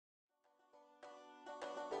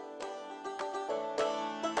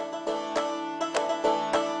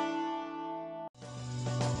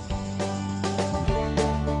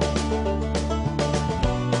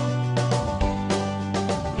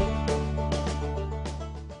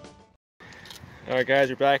Alright guys,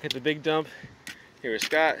 we're back at the big dump. Here with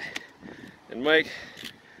Scott and Mike.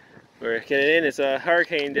 We're getting in. It's a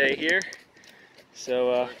hurricane day here.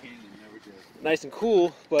 So nice and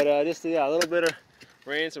cool, but just a little bit of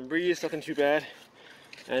rain, some breeze, nothing too bad.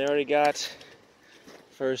 And I already got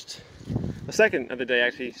the second of the day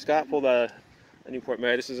actually. Scott pulled a Newport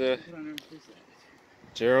Med. This is a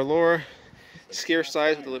Gerald Laura scare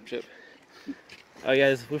size with the lip chip. Alright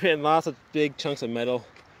guys, we've hitting lots of big chunks of metal.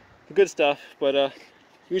 Good stuff, but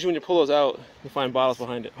usually when you pull those out, you find bottles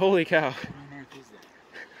behind it. Holy cow!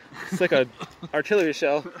 It's like an artillery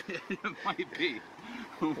shell. It might be.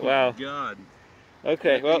 Oh wow. My God.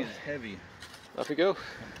 Okay, well, it's heavy. Off we go.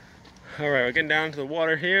 All right, we're getting down to the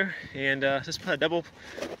water here, and just put a double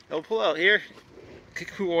pull out here.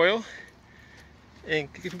 Kickapoo oil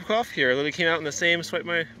and Kickapoo cough cure. Literally came out in the same swipe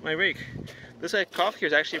my rake. This cough cure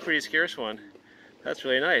is actually a pretty scarce one. That's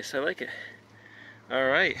really nice. I like it. All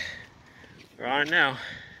right, we're on it now.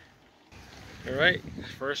 All right,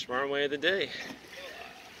 first marmalade of the day.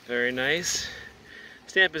 Very nice.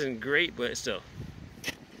 Stamp isn't great, but still,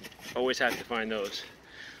 always have to find those.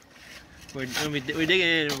 We're digging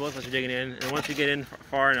in, both of us are digging in, and once we get in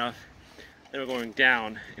far enough, then we're going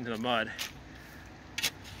down into the mud.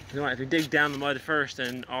 If we dig down the mud first,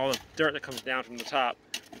 then all the dirt that comes down from the top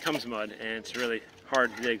becomes mud, and it's really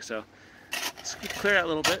hard to dig, so let's clear that a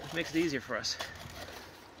little bit, makes it easier for us.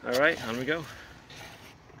 Alright, on we go.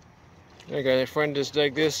 Alright guys, my friend just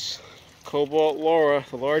dug this cobalt Laura,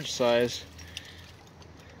 the large size.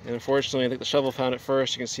 And unfortunately, I think the shovel found it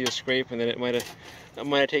first. You can see a scrape, and then it might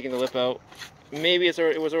have taken the lip out. Maybe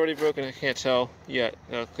it was already broken. I can't tell yet.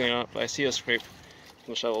 I'll clean it up. But I see a scrape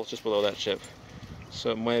from the shovel just below that chip, so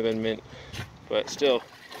it might have been mint. But still,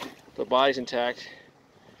 the body's intact.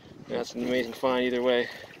 That's an amazing find either way.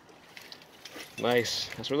 Nice.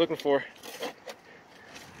 That's what we're looking for.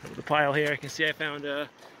 The pile here, I can see I found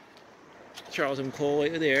Charles M. Cole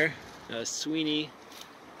right there, Sweeney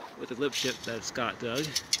with a lip chip that Scott dug,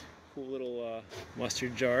 cool little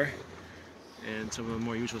mustard jar, and some of the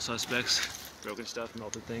more usual suspects, broken stuff,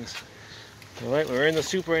 melted things. Alright, we're in the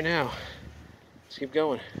soup right now. Let's keep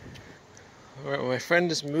going. Alright, well, my friend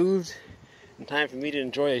just moved in time for me to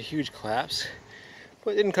enjoy a huge collapse,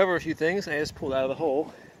 but it didn't cover a few things. I just pulled out of the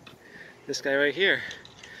hole this guy right here,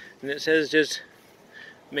 and it says just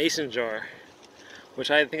mason jar, which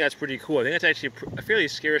I think that's pretty cool. I think that's actually a fairly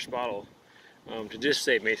scarce bottle to just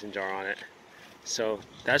say mason jar on it. So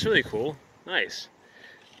that's really cool. Nice.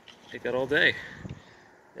 Take that all day.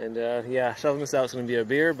 And yeah, shoveling this out is going to be a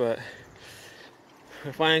beer, but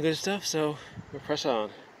we're finding good stuff, so we'll press on.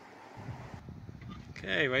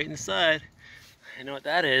 Okay, right inside. I know what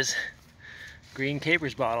that is. Green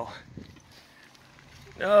Capers bottle.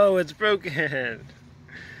 Oh, it's broken.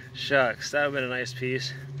 Shucks, that would have been a nice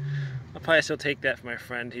piece. I'll probably still take that for my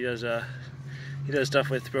friend. He does stuff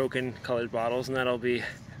with broken colored bottles, and that'll be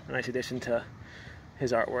a nice addition to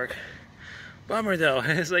his artwork. Bummer though,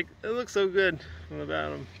 it's like, it looks so good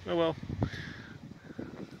about him. Oh well.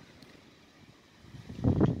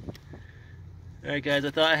 Alright guys,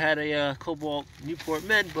 I thought I had a cobalt Newport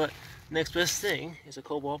Med, but next best thing is a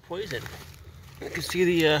cobalt poison. You can see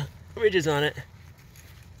the ridges on it.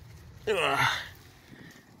 Ugh.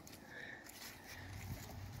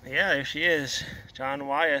 Yeah, there she is, John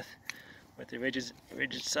Wyeth with the rigid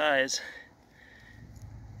size.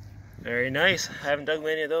 Very nice. I haven't dug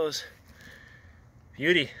many of those.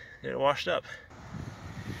 Beauty. It washed up.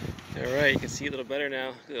 Alright, you can see a little better now.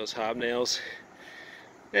 Look at those hobnails.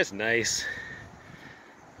 That's nice.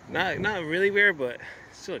 Not really rare, but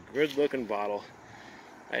still a good looking bottle.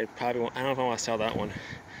 I don't know if I want to sell that one.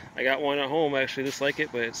 I got one at home actually just like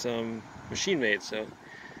it, but it's machine made, so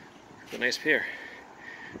it's a nice pair.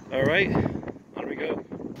 Alright, on we go.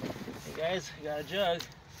 Hey guys, I got a jug,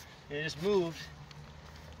 and it just moved.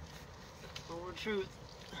 Forward truth.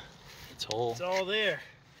 It's whole. It's all there.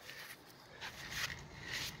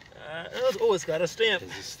 Oh, it's got a stamp. Is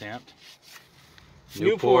it stamped?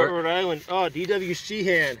 Newport, Rhode Island. Oh, D.W.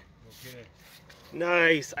 Sheehan. Okay.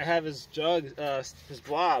 Nice. I have his jug, his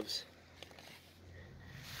blobs.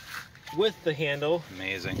 With the handle.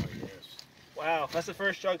 Amazing. Wow, that's the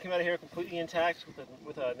first jug came out of here completely intact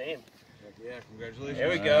with a name. Yeah, congratulations. There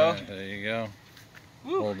we go. There you go.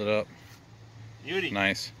 Woo. Hold it up. Beauty.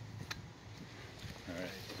 Nice.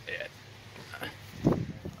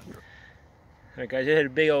 Alright guys, I had a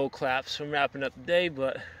big old collapse from wrapping up the day,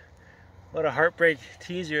 but what a heartbreak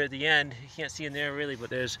teaser at the end. You can't see in there really,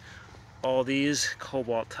 but there's all these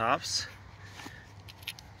cobalt tops,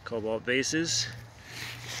 cobalt bases,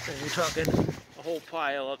 and we're talking a whole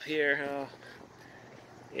pile up here.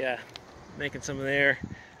 Yeah, making some of there.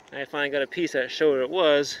 I finally got a piece that showed what it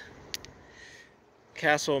was.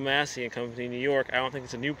 Castle Massey and Company, New York. I don't think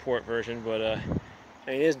it's a Newport version, but I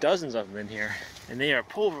mean, there's dozens of them in here, and they are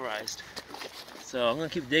pulverized. So I'm gonna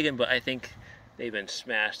keep digging, but I think they've been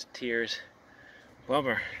smashed to tears.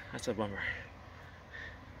 Bummer. That's a bummer.